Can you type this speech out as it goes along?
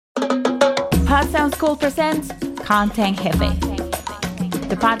Pod Sound School presents Content Jefe,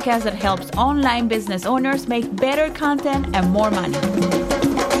 the podcast that helps online business owners make better content and more money.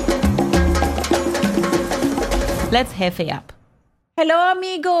 Let's Jefe up. Hello,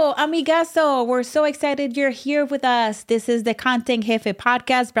 amigo, amigazo. We're so excited you're here with us. This is the Content Jefe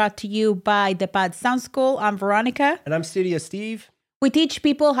podcast brought to you by the Pod Sound School. I'm Veronica. And I'm Studio Steve. We teach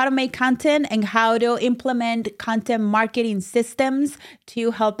people how to make content and how to implement content marketing systems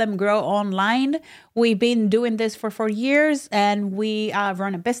to help them grow online. We've been doing this for 4 years, and we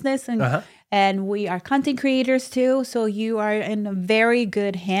run a business, and we are content creators too. So you are in very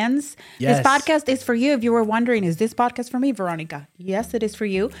good hands. Yes. This podcast is for you. If you were wondering, is this podcast for me, Veronica? Yes, it is for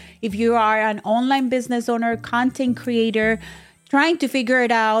you. If you are an online business owner, content creator, trying to figure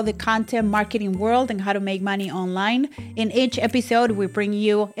it out, the content marketing world and how to make money online. In each episode, we bring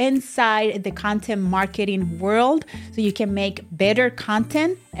you inside the content marketing world so you can make better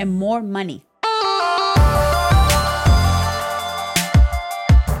content and more money.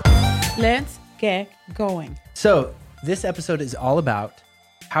 Let's get going. So this episode is all about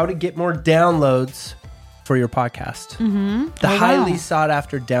how to get more downloads for your podcast. The highly sought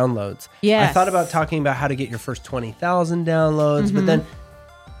after downloads. Yes. I thought about talking about how to get your first 20,000 downloads, but then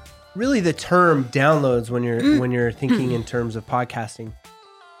really the term downloads when you're thinking in terms of podcasting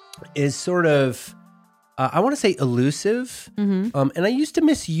is sort of, I want to say elusive. And I used to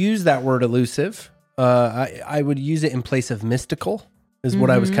misuse that word elusive. I would use it in place of mystical is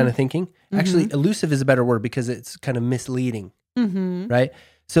what I was kind of thinking. Actually, elusive is a better word because it's kind of misleading, right?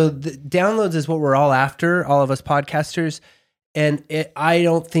 So the downloads is what we're all after, all of us podcasters. And I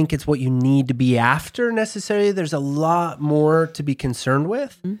don't think it's what you need to be after necessarily. There's a lot more to be concerned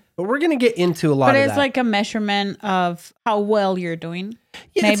with, but we're going to get into a lot of that. But it's like a measurement of how well you're doing.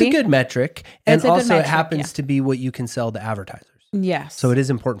 Yeah, maybe? it's a good metric. And It's a good also metric, it happens to be what you can sell to advertisers. Yes. So it is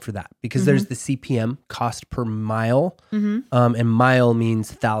important for that because there's the CPM, cost per mile, and mile means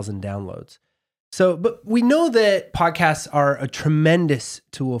 1,000 downloads. So, but we know that podcasts are a tremendous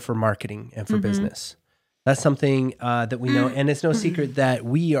tool for marketing and for business. That's something that we know. And it's no secret that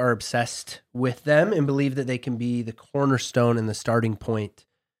we are obsessed with them and believe that they can be the cornerstone and the starting point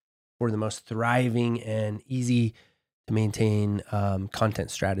for the most thriving and easy to maintain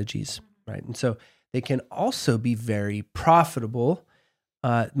content strategies, right? And so they can also be very profitable.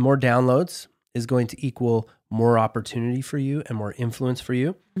 More downloads is going to equal more opportunity for you and more influence for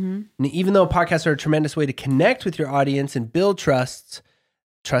you. And even though podcasts are a tremendous way to connect with your audience and build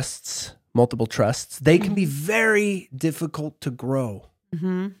multiple trusts, they can be very difficult to grow.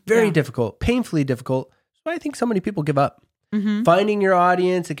 Very difficult, painfully difficult. That's why I think so many people give up. Finding your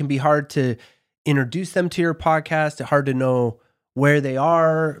audience, it can be hard to introduce them to your podcast, hard to know where they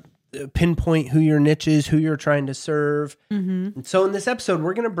are, pinpoint who your niche is, who you're trying to serve. And so in this episode,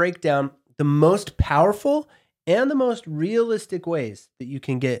 we're going to break down the most powerful and the most realistic ways that you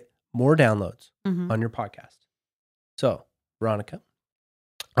can get more downloads on your podcast. So, Veronica,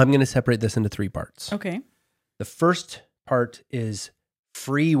 I'm going to separate this into 3 parts. Okay. The first part is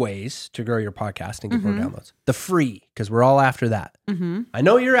free ways to grow your podcast and get more downloads. The free, because we're all after that. I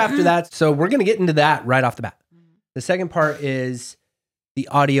know you're after that, so we're going to get into that right off the bat. The second part is the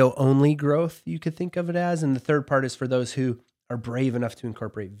audio only growth, you could think of it as. And the third part is for those who are brave enough to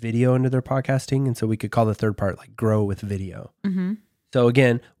incorporate video into their podcasting. And so we could call the third part like grow with video. So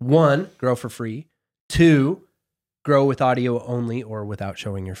again, 1, grow for free. 2, grow with audio only or without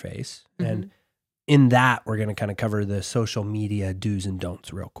showing your face. And in that, we're going to kind of cover the social media do's and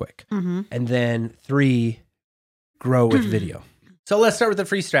don'ts real quick. And then 3, grow with video. So let's start with the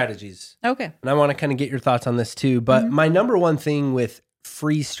free strategies. Okay. And I want to kind of get your thoughts on this too. But my number one thing with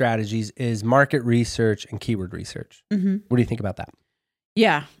free strategies is market research and keyword research. What do you think about that?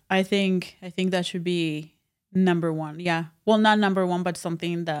 Yeah, I think that should be number one. Yeah. Well, not number one, but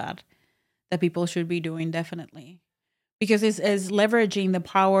something that people should be doing definitely. Because it's leveraging the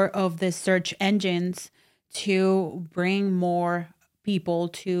power of the search engines to bring more people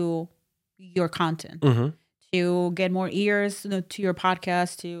to your content, to get more ears to your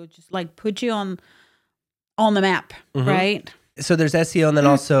podcast, to just like put you on the map, right? So there's SEO and then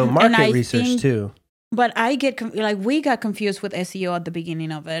also market research too. But I get we got confused with SEO at the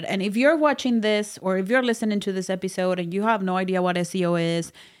beginning of it. And if you're watching this or if you're listening to this episode and you have no idea what SEO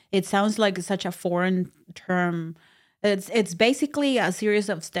is, it sounds like such a foreign term. It's basically a series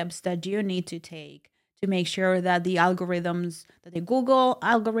of steps that you need to take to make sure that the algorithms, that the Google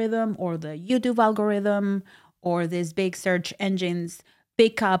algorithm or the YouTube algorithm or these big search engines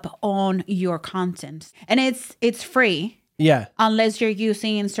pick up on your content. And it's free. Yeah. Unless you're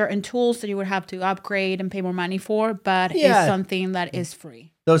using certain tools that you would have to upgrade and pay more money for, but Yeah. it's something that is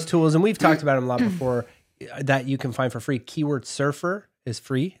free. Those tools, and we've talked about them a lot before, that you can find for free. Keyword Surfer is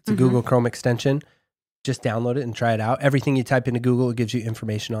free. It's a Google Chrome extension. Just download it and try it out. Everything you type into Google, it gives you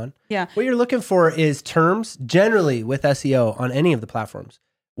information on. Yeah. What you're looking for is terms, generally with SEO on any of the platforms.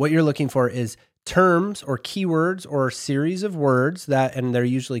 What you're looking for is terms or keywords or series of words that, and they're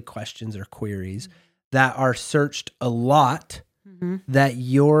usually questions or queries that are searched a lot, that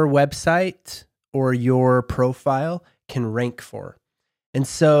your website or your profile can rank for. And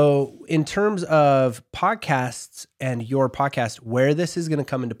so in terms of podcasts and your podcast, where this is going to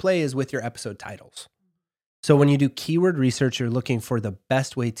come into play is with your episode titles. So when you do keyword research, you're looking for the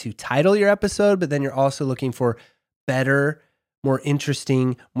best way to title your episode, but then you're also looking for better, more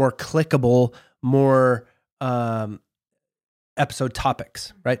interesting, more clickable, more episode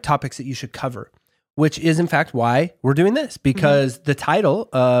topics, right? Topics that you should cover, which is in fact why we're doing this, because the title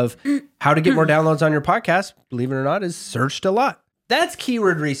of how to get more downloads on your podcast, believe it or not, is searched a lot. That's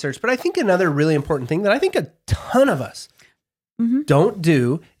keyword research. But I think another really important thing that I think a ton of us don't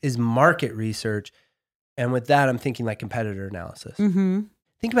do is market research. And with that, I'm thinking like competitor analysis.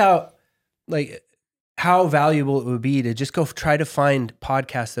 Think about like how valuable it would be to just go try to find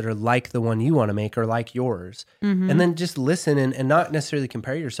podcasts that are like the one you want to make or like yours. And then just listen and not necessarily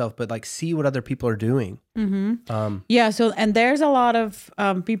compare yourself, but like see what other people are doing. Yeah. So, and there's a lot of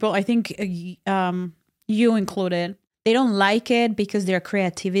people, I think you included, they don't like it because their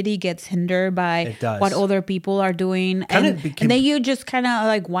creativity gets hindered by what other people are doing. And then you just kind of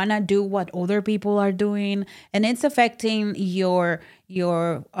like want to do what other people are doing. And it's affecting your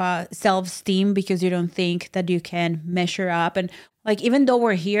self-esteem because you don't think that you can measure up. And like, even though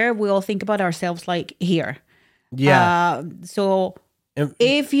we're here, we all think about ourselves like here. Yeah. So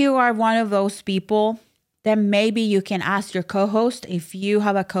if you are one of those people, then maybe you can ask your co-host. If you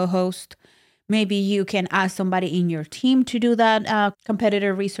have a co-host, maybe you can ask somebody in your team to do that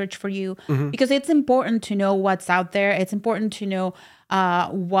competitor research for you, because it's important to know what's out there. It's important to know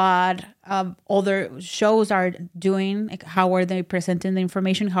what other shows are doing, like how are they presenting the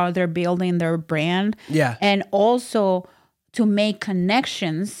information, how they're building their brand. Yeah. And also to make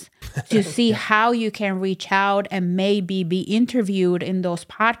connections to see how you can reach out and maybe be interviewed in those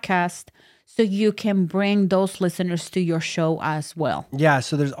podcasts, so you can bring those listeners to your show as well. Yeah,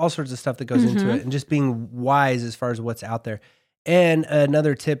 so there's all sorts of stuff that goes into it, and just being wise as far as what's out there. And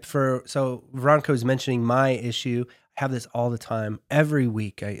another tip so Veronica was mentioning my issue. I have this all the time. Every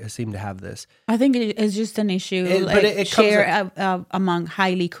week I seem to have this. I think it's just an issue it share among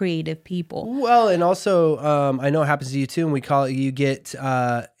highly creative people. Well, and also I know it happens to you too, and we call it, you get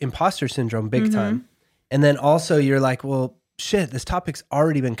imposter syndrome big time. And then also you're like, well, shit, this topic's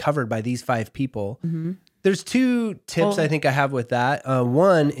already been covered by these 5 people. There's 2 tips I think I have with that.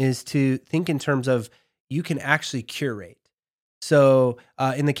 One is to think in terms of you can actually curate. So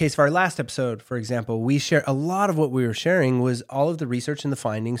in the case of our last episode, for example, we share a lot of what we were sharing was all of the research and the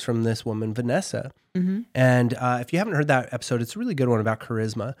findings from this woman, Vanessa. And if you haven't heard that episode, it's a really good one about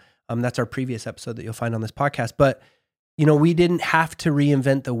charisma. That's our previous episode that you'll find on this podcast. But, you know, we didn't have to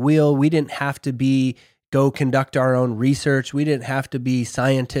reinvent the wheel. We didn't have to go conduct our own research. We didn't have to be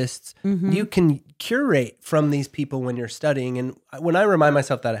scientists. You can curate from these people when you're studying. And when I remind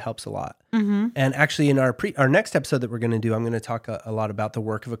myself that, it helps a lot. And actually in our next episode that we're going to do, I'm going to talk a lot about the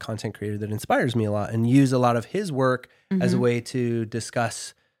work of a content creator that inspires me a lot and use a lot of his work as a way to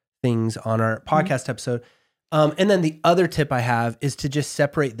discuss things on our podcast episode. And then the other tip I have is to just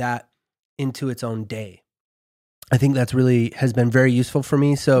separate that into its own day. I think that's really has been very useful for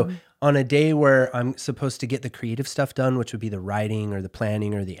me. So on a day where I'm supposed to get the creative stuff done, which would be the writing or the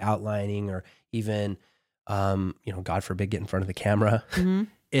planning or the outlining or even, God forbid, get in front of the camera.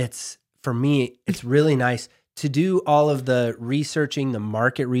 For me, it's really nice to do all of the researching, the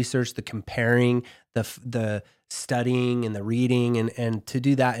market research, the comparing, the studying and the reading, and to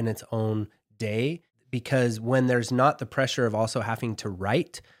do that in its own day. Because when there's not the pressure of also having to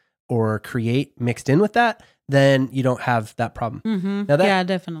write or create mixed in with that, then you don't have that problem. Yeah,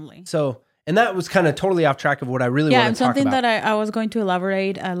 definitely. So, and that was kind of totally off track of what I really want to talk about. Yeah, and something that I was going to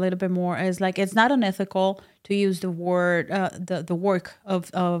elaborate a little bit more is like, it's not unethical to use the word, the work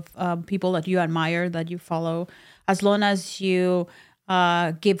of people that you admire, that you follow, as long as you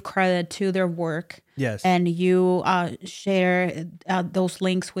give credit to their work. Yes. And you share those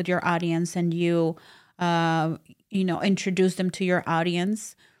links with your audience, and you introduce them to your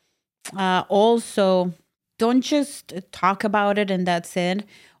audience. Also, don't just talk about it and that's it.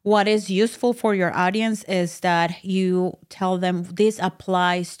 What is useful for your audience is that you tell them this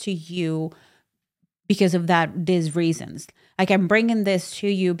applies to you because of these reasons. Like, I'm bringing this to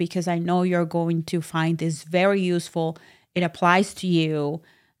you because I know you're going to find this very useful. It applies to you.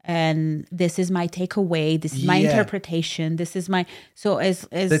 And this is my takeaway. This is my interpretation. This is my, so as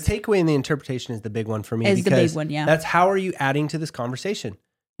the takeaway and the interpretation is the big one for me. Is the big one, yeah. That's how are you adding to this conversation?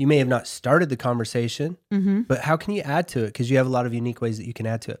 You may have not started the conversation, but how can you add to it? Because you have a lot of unique ways that you can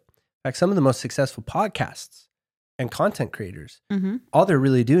add to it. In fact, some of the most successful podcasts and content creators, all they're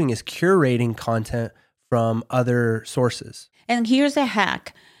really doing is curating content from other sources. And here's a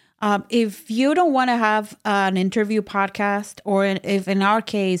hack. If you don't want to have an interview podcast, or if in our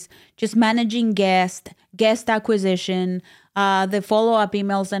case, just managing guest acquisition, the follow-up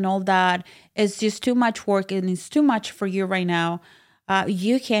emails and all that is just too much work and it's too much for you right now,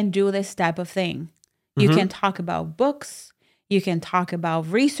 you can do this type of thing. You can talk about books. You can talk about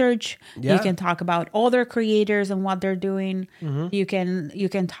research. You can talk about other creators and what they're doing. You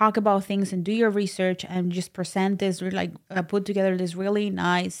can talk about things and do your research and just present this, put together this really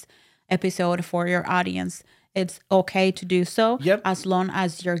nice episode for your audience. It's okay to do so as long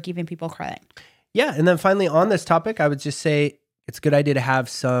as you're giving people credit. Yeah. And then finally on this topic, I would just say it's a good idea to have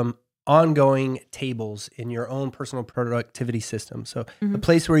some ongoing tables in your own personal productivity system. So a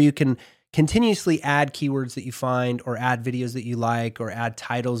place where you can continuously add keywords that you find, or add videos that you like, or add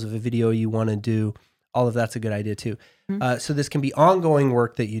titles of a video you want to do. All of that's a good idea too. So this can be ongoing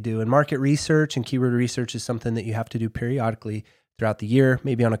work that you do. And market research and keyword research is something that you have to do periodically throughout the year,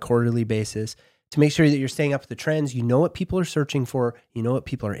 maybe on a quarterly basis, to make sure that you're staying up with the trends. You know what people are searching for. You know what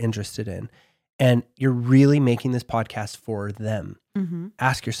people are interested in. And you're really making this podcast for them.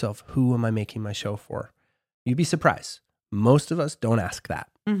 Ask yourself, who am I making my show for? You'd be surprised. Most of us don't ask that.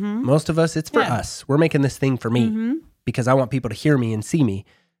 Most of us, it's for us. We're making this thing for me because I want people to hear me and see me.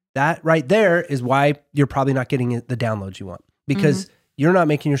 That right there is why you're probably not getting the downloads you want, because you're not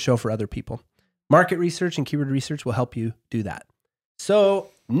making your show for other people. Market research and keyword research will help you do that. So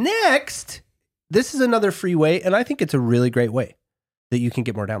next, this is another free way, and I think it's a really great way that you can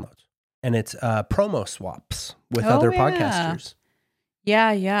get more downloads. And it's promo swaps with other podcasters.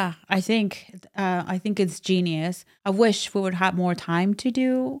 Yeah. I think it's genius. I wish we would have more time to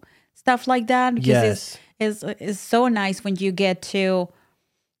do stuff like that, because it's so nice when you get to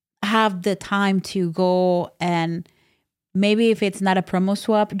have the time to go and maybe if it's not a promo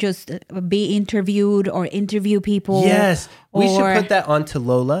swap, just be interviewed or interview people. Yes. We should put that onto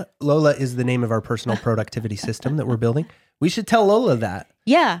Lola. Lola is the name of our personal productivity system that we're building. We should tell Lola that.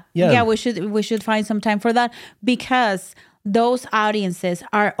 Yeah. We should find some time for that, because those audiences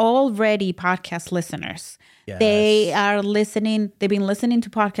are already podcast listeners. Yes. They are listening. They've been listening to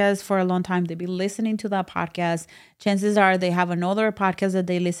podcasts for a long time. They've been listening to that podcast. Chances are they have another podcast that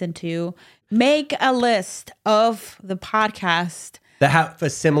they listen to. Make a list of the podcasts that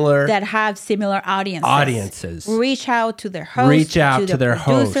have similar audiences. Reach out to their hosts. To their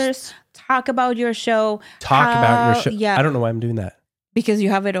producers. Talk about your show. Yeah. I don't know why I'm doing that. Because you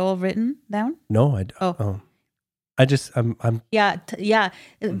have it all written down? No, I don't. Oh. I'm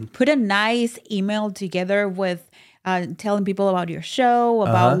Put a nice email together with telling people about your show,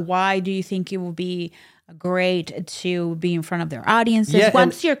 about why do you think it will be great to be in front of their audiences.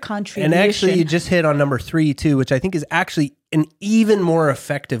 What's your contribution? And actually, you just hit on number 3 too, which I think is actually an even more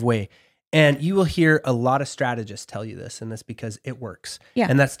effective way. And you will hear a lot of strategists tell you this, and that's because it works. Yeah.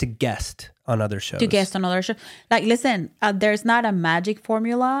 And that's to guest on other shows. Like, listen, there's not a magic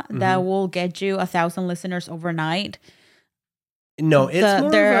formula that will get you 1,000 listeners overnight. No,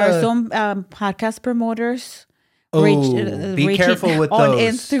 there are some podcast promoters. Be careful with those. On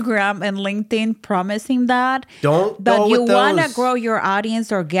Instagram and LinkedIn promising that. But you want to grow your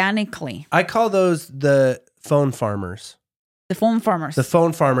audience organically. I call those the phone farmers. The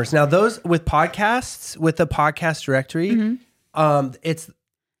phone farmers. Now, those with podcasts, with the podcast directory, it's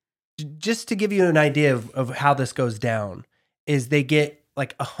just to give you an idea of how this goes down, is they get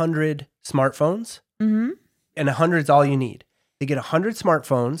like 100 smartphones, and 100 is all you need. They get 100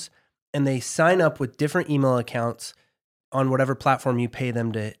 smartphones, and they sign up with different email accounts on whatever platform you pay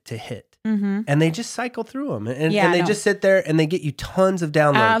them to hit. And they just cycle through them. And they just sit there and they get you tons of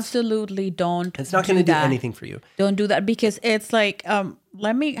downloads. Absolutely don't. It's not going to do anything for you. Don't do that, because it's like, how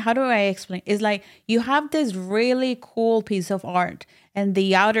do I explain? It's like you have this really cool piece of art and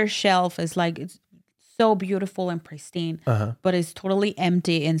the outer shelf is like, it's so beautiful and pristine, but it's totally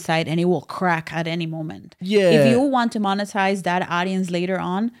empty inside and it will crack at any moment. Yeah. If you want to monetize that audience later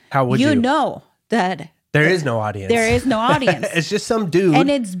on, how would you know that there is no audience. It's just some dude.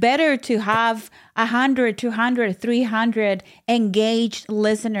 And it's better to have 100, 200, 300 engaged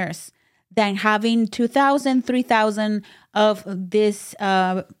listeners than having 2,000, 3,000 of this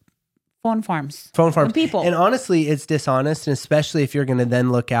phone farms. Phone farms. People. And honestly, it's dishonest, and especially if you're going to then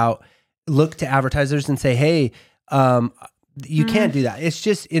look to advertisers and say, hey, you can't do that. It's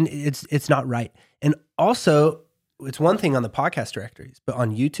just, it's not right. And also, it's one thing on the podcast directories, but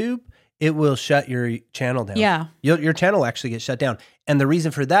on YouTube, it will shut your channel down. Yeah. Your channel actually gets shut down. And the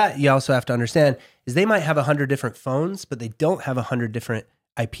reason for that, you also have to understand, is they might have 100 different phones, but they don't have 100 different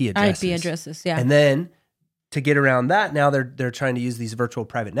IP addresses. IP addresses, yeah. And then to get around that, now they're trying to use these virtual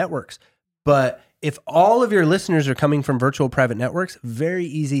private networks. But if all of your listeners are coming from virtual private networks, very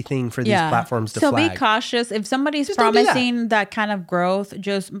easy thing for these platforms to flag. So be cautious. If somebody's promising that kind of growth,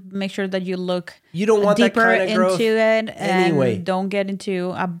 just make sure that you look deeper kind of growth into it anyway. And don't get into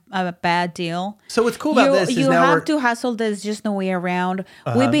a bad deal. So what's cool about this is you now have to hustle. There's just no way around.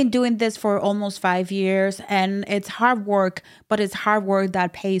 We've been doing this for almost 5 years, and it's hard work, but it's hard work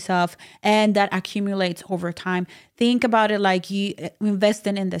that pays off and that accumulates over time. Think about it like you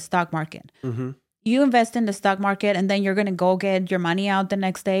investing in the stock market. Mm-hmm. You invest in the stock market and then you're going to go get your money out the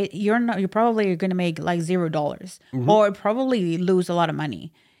next day. You're probably going to make like $0 or probably lose a lot of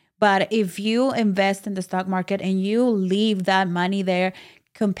money. But if you invest in the stock market and you leave that money there,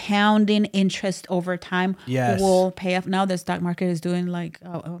 compounding interest over time will pay off. Now the stock market is doing like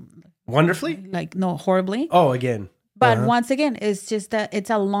wonderfully, like no horribly. Oh, again. But once again, it's just that it's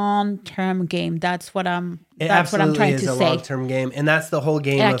a long-term game. That's what I'm trying to say. It is a long-term game. And that's the whole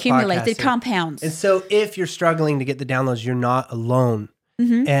game it of accumulates, podcasting. it compounds. And so if you're struggling to get the downloads, you're not alone.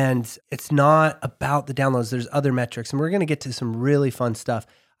 Mm-hmm. And it's not about the downloads. There's other metrics. And we're going to get to some really fun stuff.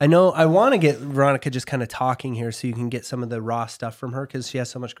 I know I want to get Veronica just kind of talking here so you can get some of the raw stuff from her because she has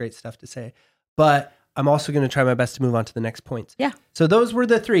so much great stuff to say. But I'm also going to try my best to move on to the next points. Yeah. So those were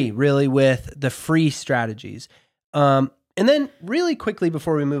the three really with the free strategies. And then really quickly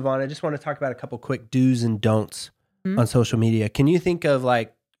before we move on, I just want to talk about a couple quick do's and don'ts on social media. Can you think of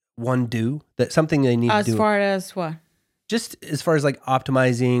like one do that something they need to do? As far as what? Just as far as like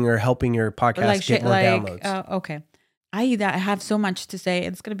optimizing or helping your podcast get more downloads. Okay. I have so much to say.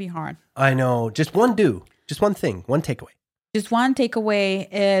 It's going to be hard. I know. Just one do. Just one thing. One takeaway. Just one takeaway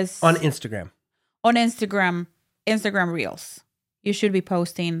is... On Instagram. On Instagram Reels. You should be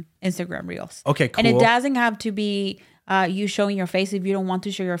posting Instagram Reels. Okay, cool. And it doesn't have to be you showing your face. If you don't want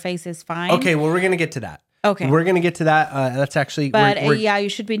to show your face, it's fine. Okay, well, we're going to get to that. Okay. We're going to get to that. That's actually... But you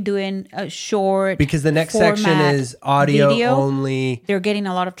should be doing a short because the next section is audio video. Only. They're getting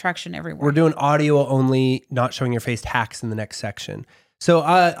a lot of traction everywhere. We're doing audio only, not showing your face hacks in the next section. So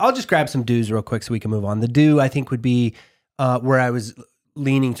I'll just grab some do's real quick so we can move on. The do, I think, would be where I was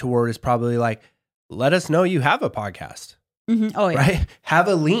leaning toward is probably like, let us know you have a podcast. Mm-hmm. Oh, yeah. Right? Have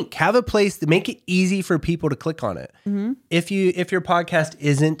a link, have a place to make it easy for people to click on it. Mm-hmm. If your podcast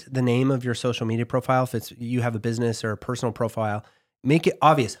isn't the name of your social media profile, if it's you have a business or a personal profile, make it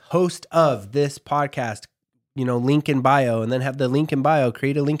obvious. Host of this podcast, link in bio, and then have the link in bio,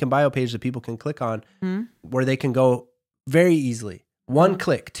 create a link in bio page that people can click on where they can go very easily. 1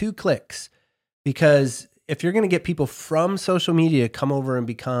 click, 2 clicks, because if you're going to get people from social media to come over and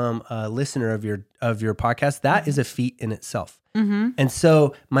become a listener of your podcast, that is a feat in itself. Mm-hmm. And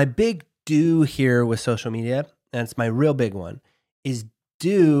so my big do here with social media, and it's my real big one, is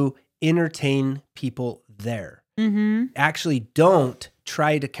do entertain people there. Mm-hmm. Actually, don't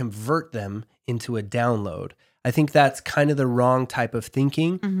try to convert them into a download. I think that's kind of the wrong type of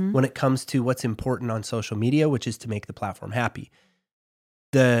thinking when it comes to what's important on social media, which is to make the platform happy.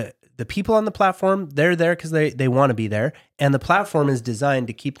 The people on the platform, they're there because they want to be there. And the platform is designed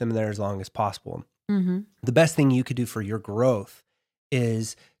to keep them there as long as possible. Mm-hmm. The best thing you could do for your growth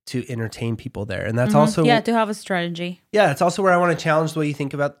is to entertain people there. And that's also... Yeah, to have a strategy. Yeah, it's also where I want to challenge the way you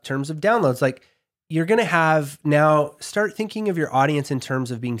think about in terms of downloads. Like you're going to have now, start thinking of your audience in terms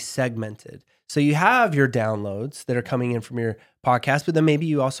of being segmented. So you have your downloads that are coming in from your podcast, but then maybe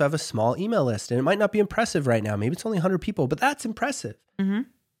you also have a small email list. And it might not be impressive right now. Maybe it's only 100 people, but that's impressive. Mm-hmm.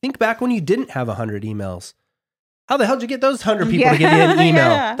 Think back when you didn't have 100 emails. How the hell did you get those 100 people to give you an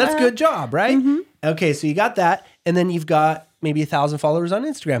email? Yeah. That's a good job, right? Mm-hmm. Okay, so you got that. And then you've got maybe 1,000 followers on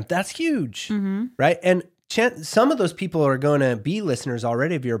Instagram. That's huge, right? And some of those people are going to be listeners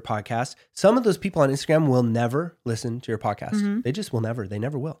already of your podcast. Some of those people on Instagram will never listen to your podcast. Mm-hmm. They just will never. They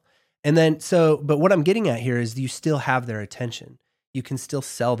never will. And then, but what I'm getting at here is you still have their attention. You can still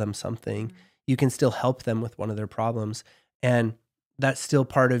sell them something. Mm-hmm. You can still help them with one of their problems. And that's still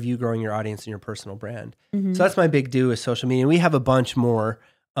part of you growing your audience and your personal brand. Mm-hmm. So that's my big do with social media. We have a bunch more.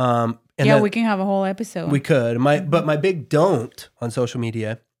 We can have a whole episode. We could. But my big don't on social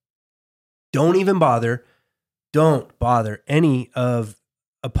media, don't bother any of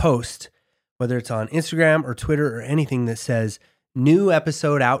a post, whether it's on Instagram or Twitter or anything that says, New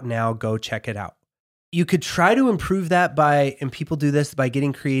episode out now. Go check it out. You could try to improve that and people do this by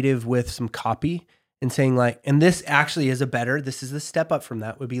getting creative with some copy and saying like, and this actually is this is the step up from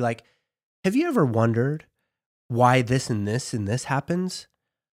that, would be like, have you ever wondered why this and this happens?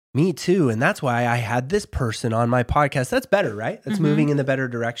 Me too. And that's why I had this person on my podcast. That's better, right? That's moving in the better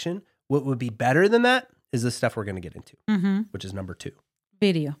direction. What would be better than that is the stuff we're going to get into, which is number 2.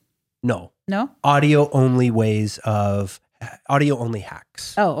 Video. No. Audio only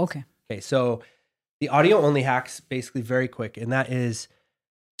hacks. Oh, okay. Okay. So the audio only hacks, basically very quick. And that is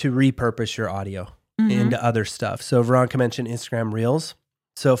to repurpose your audio into other stuff. So Veronica mentioned Instagram Reels.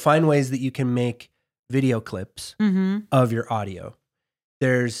 So find ways that you can make video clips of your audio.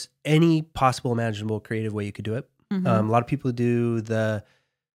 There's any possible imaginable creative way you could do it. A lot of people do the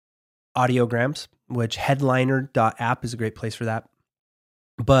audiograms, which headliner.app is a great place for that.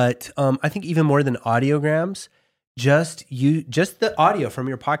 But I think even more than audiograms, just the audio from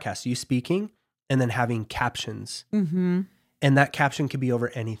your podcast, you speaking and then having captions. And that caption can be over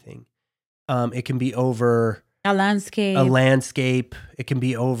anything. It can be over a landscape. It can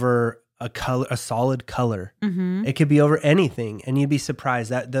be over a solid color. It could be over anything. And you'd be surprised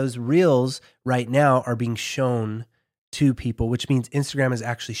that those reels right now are being shown to people, which means Instagram is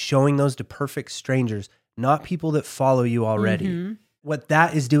actually showing those to perfect strangers, not people that follow you already. What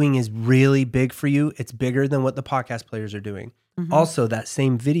that is doing is really big for you. It's bigger than what the podcast players are doing. Also, that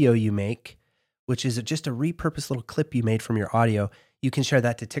same video you make, which is just a repurposed little clip you made from your audio, you can share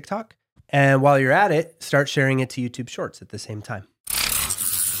that to TikTok. And while you're at it, start sharing it to YouTube Shorts at the same time.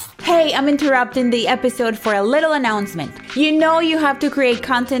 Hey, I'm interrupting the episode for a little announcement. You know you have to create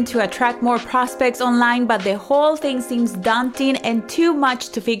content to attract more prospects online, but the whole thing seems daunting and too much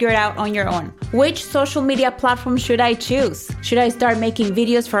to figure it out on your own. Which social media platform should I choose? Should I start making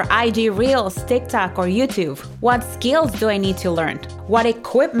videos for IG Reels, TikTok, or YouTube? What skills do I need to learn? What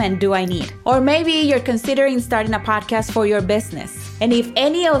equipment do I need? Or maybe you're considering starting a podcast for your business. And if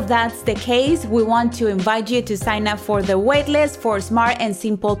any of that's the case, we want to invite you to sign up for the waitlist for Smart and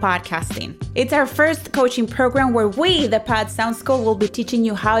Simple Podcasting. It's our first coaching program where we, the Pod Sound School, will be teaching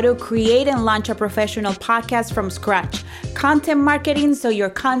you how to create and launch a professional podcast from scratch. Content marketing, so your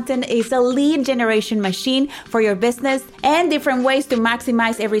content is a lead generation machine for your business, and different ways to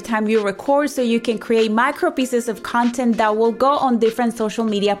maximize every time you record so you can create micro pieces of content that will go on different social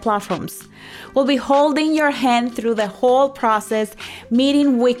media platforms. We'll be holding your hand through the whole process,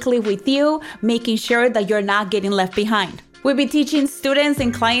 meeting weekly with you, making sure that you're not getting left behind. We'll be teaching students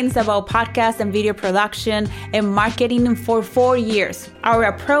and clients about podcast and video production and marketing for 4 years. Our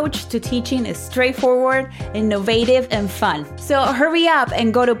approach to teaching is straightforward, innovative, and fun. So hurry up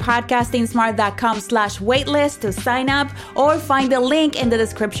and go to podcastingsmart.com/waitlist to sign up or find the link in the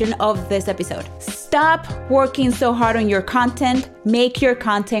description of this episode. Stop working so hard on your content. Make your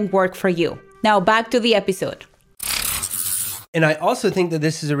content work for you. Now back to the episode. And I also think that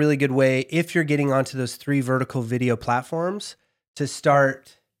this is a really good way, if you're getting onto those 3 vertical video platforms, to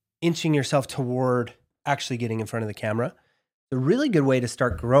start inching yourself toward actually getting in front of the camera. It's a really good way to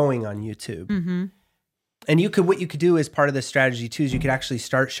start growing on YouTube. And what you could do as part of this strategy too, is you could actually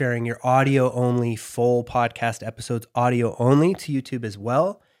start sharing your audio only full podcast episodes, audio only, to YouTube as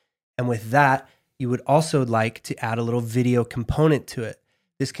well. And with that, you would also like to add a little video component to it.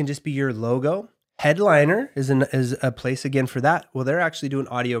 This can just be your logo. Headliner is a place again for that. Well, they're actually doing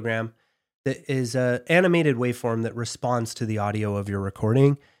audiogram that is an animated waveform that responds to the audio of your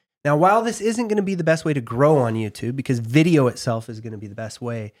recording. Now, while this isn't going to be the best way to grow on YouTube, because video itself is going to be the best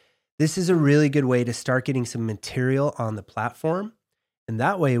way, this is a really good way to start getting some material on the platform. And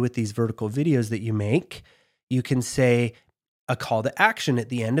that way, with these vertical videos that you make, you can say a call to action at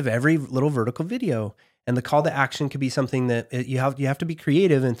the end of every little vertical video. And the call to action could be something that you have to be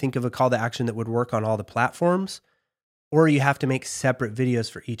creative and think of a call to action that would work on all the platforms, or you have to make separate videos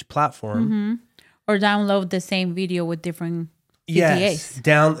for each platform. Or download the same video with different CTAs.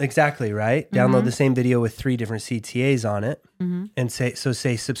 Yes, exactly, right? Download the same video with 3 different CTAs on it and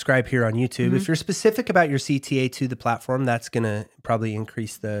say subscribe here on YouTube. If you're specific about your CTA to the platform, that's going to probably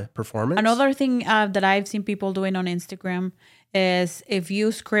increase the performance. Another thing that I've seen people doing on Instagram is if you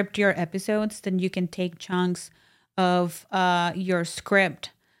script your episodes, then you can take chunks of your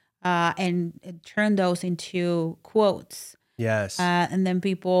script and turn those into quotes. Yes. And then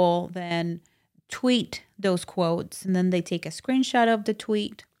people then tweet those quotes, and then they take a screenshot of the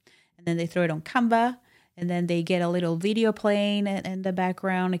tweet, and then they throw it on Canva, and then they get a little video playing in the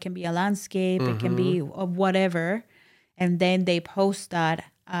background. It can be a landscape, it can be whatever, and then they post that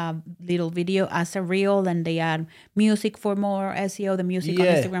little video as a reel, and they add music for more SEO, the music on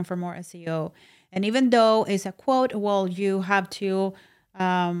Instagram for more SEO, And even though it's a quote, well, you have to,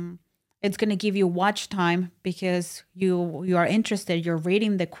 it's going to give you watch time because you are interested. You're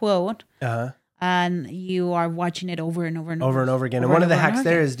reading the quote and you are watching it over and over and over. Over and over again. And one of the hacks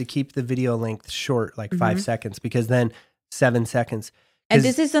there is to keep the video length short, like 5 seconds, because then 7 seconds. And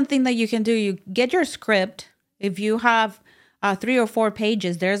this is something that you can do. You get your script. If you have 3 or 4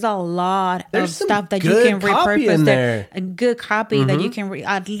 pages, there's a lot of stuff that you can repurpose there. A good copy that you can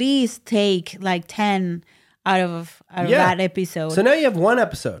at least take like 10 out of that episode. So now you have one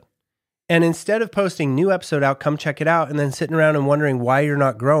episode. And instead of posting new episode out, come check it out, and then sitting around and wondering why you're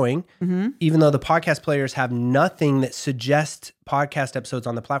not growing, even though the podcast players have nothing that suggests podcast episodes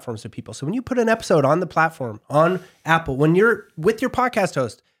on the platforms to people. So when you put an episode on the platform, on Apple, when you're with your podcast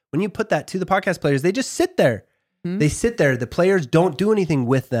host, when you put that to the podcast players, they just sit there. They sit there. The players don't do anything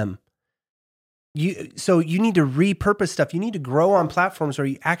with them. So you need to repurpose stuff. You need to grow on platforms where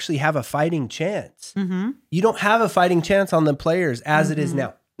you actually have a fighting chance. You don't have a fighting chance on the players as it is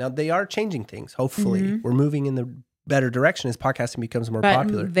now. Now, they are changing things. Hopefully, we're moving in the better direction as podcasting becomes more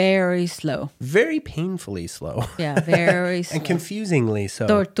popular. Very slow. Very painfully slow. Yeah, very slow. And confusingly so.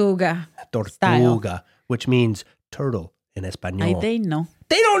 Tortuga style. Which means turtle in Espanol. They know.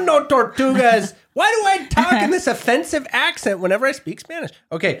 They don't know tortugas. Why do I talk in this offensive accent whenever I speak Spanish?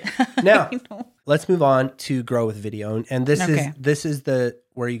 Okay, now let's move on to grow with video. And this is the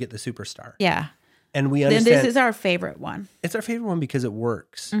where you get the superstar. Yeah. And we understand. This is our favorite one. It's our favorite one because it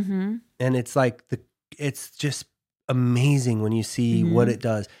works. And it's like, it's just amazing when you see what it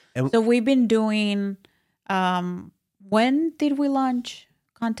does. And so we've been doing, when did we launch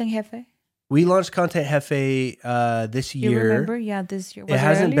Content Jefe? We launched Content Jefe this year. You remember? Yeah, this year. It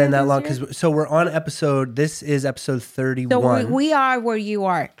hasn't been that long because we're on this is episode 31. So we are where you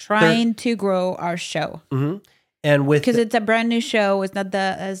are, trying to grow our show. And because it's a brand new show, it's not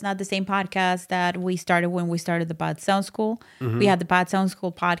the same podcast that we started when we started the Bad Sound School. We had the Bad Sound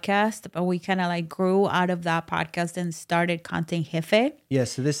School podcast, but we kind of like grew out of that podcast and started Content Jefe. Yeah,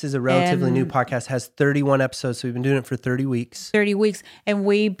 so this is a relatively new podcast. Has 31 episodes, so we've been doing it for 30 weeks. 30 weeks, and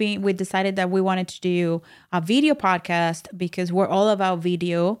we decided that we wanted to do a video podcast because we're all about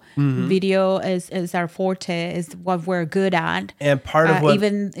video. Video is our forte, is what we're good at. And part of what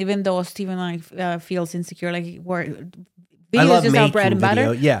even though Stephen like feels insecure, like video is just our bread and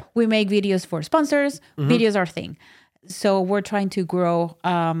butter. Yeah, we make videos for sponsors. Videos are our thing. So we're trying to grow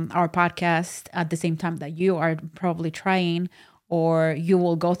our podcast at the same time that you are probably trying, or you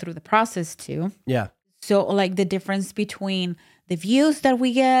will go through the process too. Yeah. So like the difference between the views that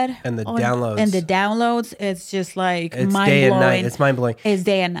we get and the downloads, it's just like it's mind day blowing. And night. It's mind blowing. It's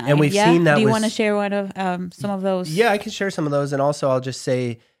day and night. And we've seen that. Do you want to share one of some of those? Yeah, I can share some of those, and also I'll just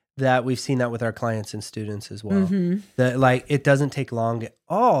say that we've seen that with our clients and students as well. That like it doesn't take long at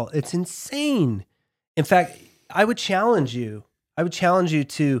all. It's insane. In fact, I would challenge you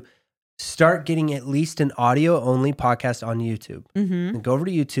to start getting at least an audio only podcast on YouTube. And go over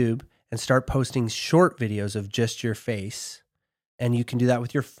to YouTube and start posting short videos of just your face. And you can do that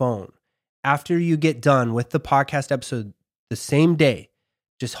with your phone. After you get done with the podcast episode the same day,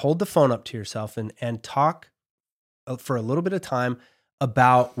 just hold the phone up to yourself and talk for a little bit of time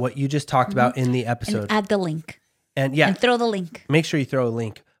about what you just talked about in the episode. And add the link. And yeah. And throw the link. Make sure you throw a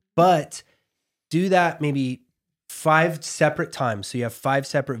link. But do that maybe 5 separate times. So you have 5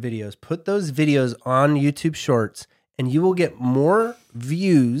 separate videos. Put those videos on YouTube Shorts, and you will get more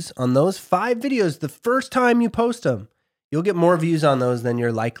views on those 5 videos the first time you post them. You'll get more views on those than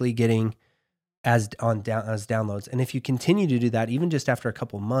you're likely getting as downloads. And if you continue to do that, even just after a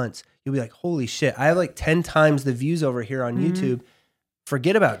couple months, you'll be like, holy shit, I have like 10 times the views over here on YouTube.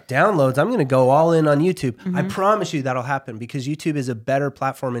 Forget about downloads. I'm going to go all in on YouTube. I promise you that'll happen because YouTube is a better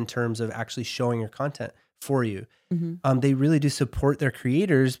platform in terms of actually showing your content for you. They really do support their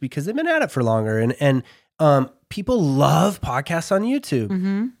creators because they've been at it for longer. And people love podcasts on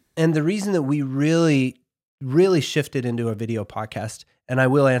YouTube. And the reason that we really shifted into a video podcast, and I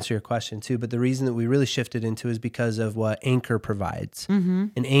will answer your question too, but the reason that we really shifted into is because of what Anchor provides.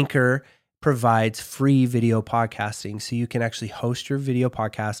 And Anchor provides free video podcasting. So you can actually host your video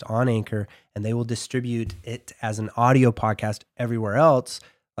podcast on Anchor, and they will distribute it as an audio podcast everywhere else,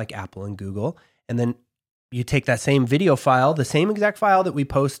 like Apple and Google. And then you take that same video file, the same exact file that we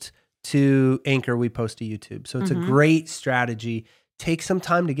post to Anchor, we post to YouTube. So it's a great strategy. Takes some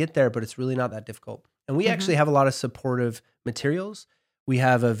time to get there, but it's really not that difficult. And we actually have a lot of supportive materials. We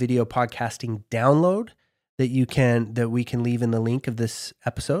have a video podcasting download that we can leave in the link of this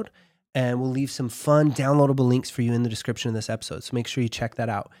episode. And we'll leave some fun downloadable links for you in the description of this episode. So make sure you check that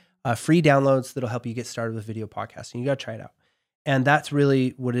out. Free downloads that'll help you get started with video podcasting. You got to try it out. And that's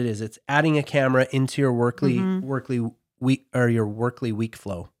really what it is. It's adding a camera into your workly week or your workly week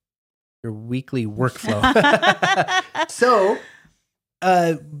flow, your weekly workflow. So,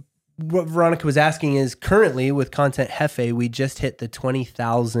 what Veronica was asking is currently with Content Jefe, we just hit the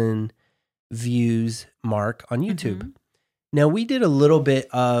 20,000 views mark on YouTube. Now we did a little bit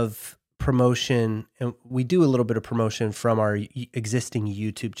of promotion, and we do a little bit of promotion from our existing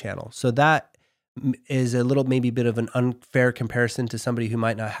YouTube channel. So that is a little, maybe bit of an unfair comparison to somebody who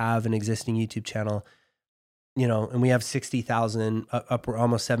might not have an existing YouTube channel, you know, and we have 60,000 upward,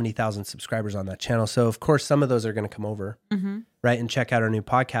 almost 70,000 subscribers on that channel. So of course, some of those are going to come over, right, and check out our new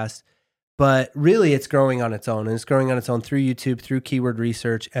podcast. But really, it's growing on its own, and it's growing on its own through YouTube, through keyword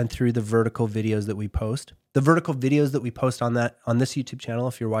research, and through the vertical videos that we post. The vertical videos that we post on this YouTube channel,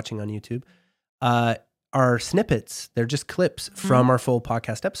 if you're watching on YouTube, are snippets. They're just clips from our full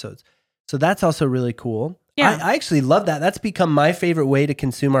podcast episodes. So that's also really cool. Yeah. I actually love that. That's become my favorite way to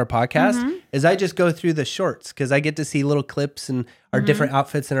consume our podcast is I just go through the shorts because I get to see little clips and our different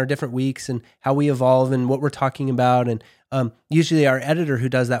outfits and our different weeks and how we evolve and what we're talking about. And usually our editor who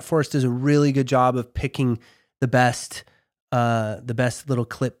does that for us does a really good job of picking the best little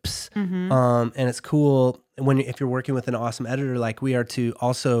clips. And it's cool if you're working with an awesome editor like we are to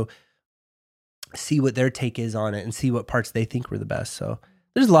also see what their take is on it and see what parts they think were the best. So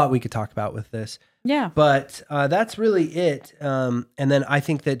there's a lot we could talk about with this. Yeah. But that's really it. And then I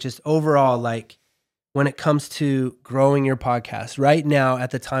think that just overall, like when it comes to growing your podcast right now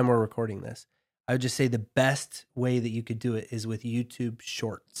at the time we're recording this, I would just say the best way that you could do it is with YouTube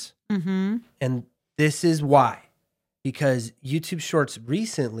Shorts. And this is why. Because YouTube Shorts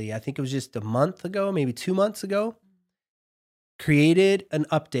recently, I think it was just a month ago, maybe 2 months ago, created an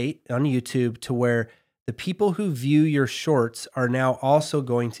update on YouTube to where the people who view your shorts are now also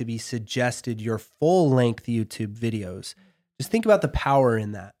going to be suggested your full-length YouTube videos. Just think about the power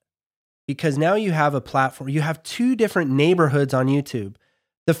in that. Because now you have a platform, you have two different neighborhoods on YouTube.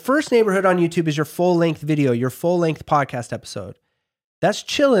 The first neighborhood on YouTube is your full-length video, your full-length podcast episode. That's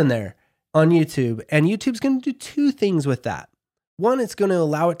chilling there on YouTube. And YouTube's going to do two things with that. One, it's going to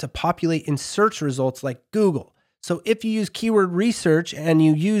allow it to populate in search results like Google. So if you use keyword research and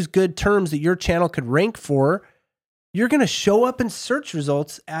you use good terms that your channel could rank for, you're going to show up in search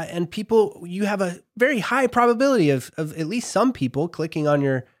results and people, you have a very high probability of at least some people clicking on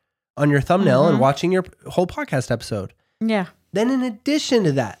your thumbnail and watching your whole podcast episode. Yeah. Then in addition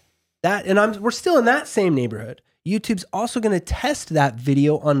to that we're still in that same neighborhood. YouTube's also going to test that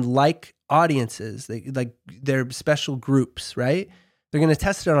video on like audiences, like their special groups, right? They're going to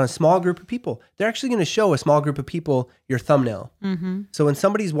test it on a small group of people. They're actually going to show a small group of people your thumbnail. So when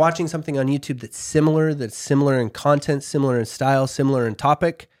somebody's watching something on YouTube that's similar in content, similar in style, similar in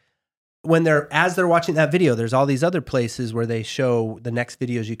topic, as they're watching that video, there's all these other places where they show the next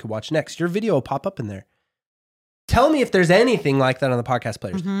videos you could watch next. Your video will pop up in there. Tell me if there's anything like that on the podcast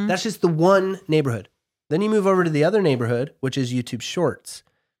players. That's just the one neighborhood. Then you move over to the other neighborhood, which is YouTube Shorts.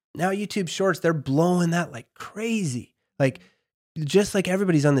 Now YouTube Shorts, they're blowing that like crazy. Like, just like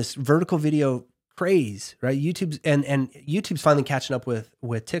everybody's on this vertical video craze, right? YouTube's finally catching up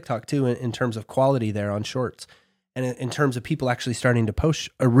with TikTok too in terms of quality there on shorts. And in terms of people actually starting to post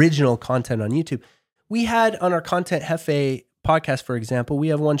original content on YouTube. We had on our Content Jefe podcast, for example, we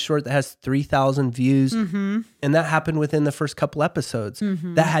have one short that has 3,000 views. And that happened within the first couple episodes.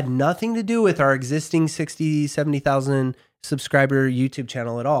 That had nothing to do with our existing 60, 70,000 subscriber YouTube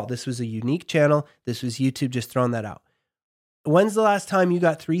channel at all. This was a unique channel. This was YouTube just throwing that out. When's the last time you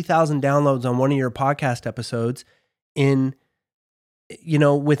got 3,000 downloads on one of your podcast episodes within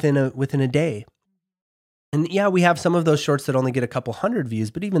a day? And yeah, we have some of those shorts that only get a couple hundred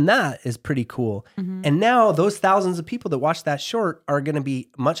views, but even that is pretty cool. And now those thousands of people that watch that short are going to be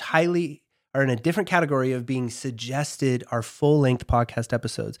are in a different category of being suggested our full-length podcast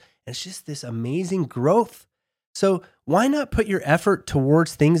episodes. And it's just this amazing growth. So why not put your effort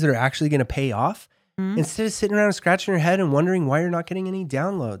towards things that are actually going to pay off? Instead of sitting around and scratching your head and wondering why you're not getting any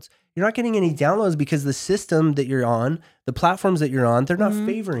downloads. You're not getting any downloads because the system that you're on, the platforms that you're on, they're not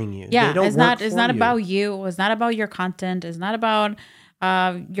favoring you. Yeah, it's not about you. It's not about your content. It's not about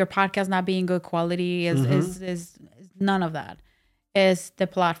your podcast not being good quality. Is none of that. It's the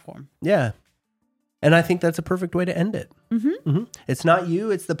platform. Yeah. And I think that's a perfect way to end it. It's not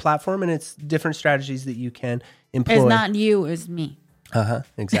you, it's the platform, and it's different strategies that you can employ. It's not you, it's me.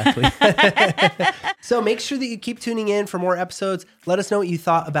 Exactly. So make sure that you keep tuning in for more episodes. Let us know what you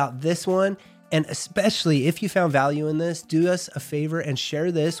thought about this one. And especially if you found value in this, do us a favor and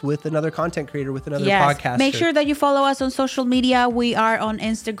share this with another content creator, with another podcaster. Make sure that you follow us on social media. We are on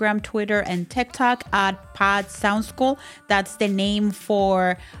Instagram, Twitter, and TikTok at Pod Sound School. That's the name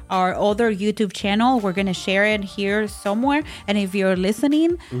for our other YouTube channel. We're going to share it here somewhere. And if you're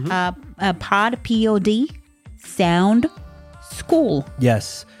listening, Pod, P-O-D, Sound School.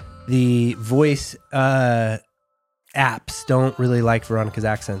 Yes. The voice apps don't really like Veronica's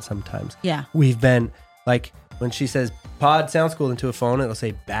accent sometimes. Yeah. We've been like, when she says Pod Sound School into a phone, it'll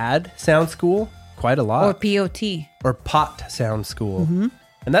say Bad Sound School quite a lot. Or P-O-T. Or Pot Sound School.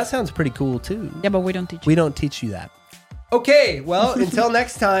 And that sounds pretty cool too. Yeah, but we don't teach you. We don't teach you that. Okay, well, until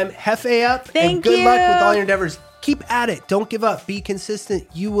next time, Hefe up. And good you. luck with all your endeavors. Keep at it. Don't give up. Be consistent.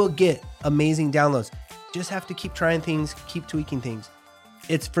 You will get amazing downloads. Just have to keep trying things, keep tweaking things.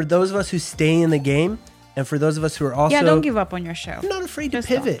 It's for those of us who stay in the game, and for those of us who are also... Yeah, don't give up on your show. I'm not afraid Just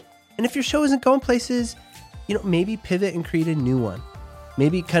to pivot. don't. And if your show isn't going places, maybe pivot and create a new one.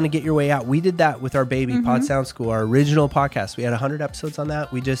 Maybe kind of get your way out. We did that with our baby, Pod Sound School, our original podcast. We had 100 episodes on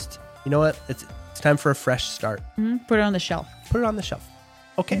that. We just, you know what? It's time for a fresh start. Put it on the shelf. Put it on the shelf.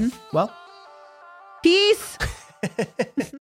 Okay, well... Peace!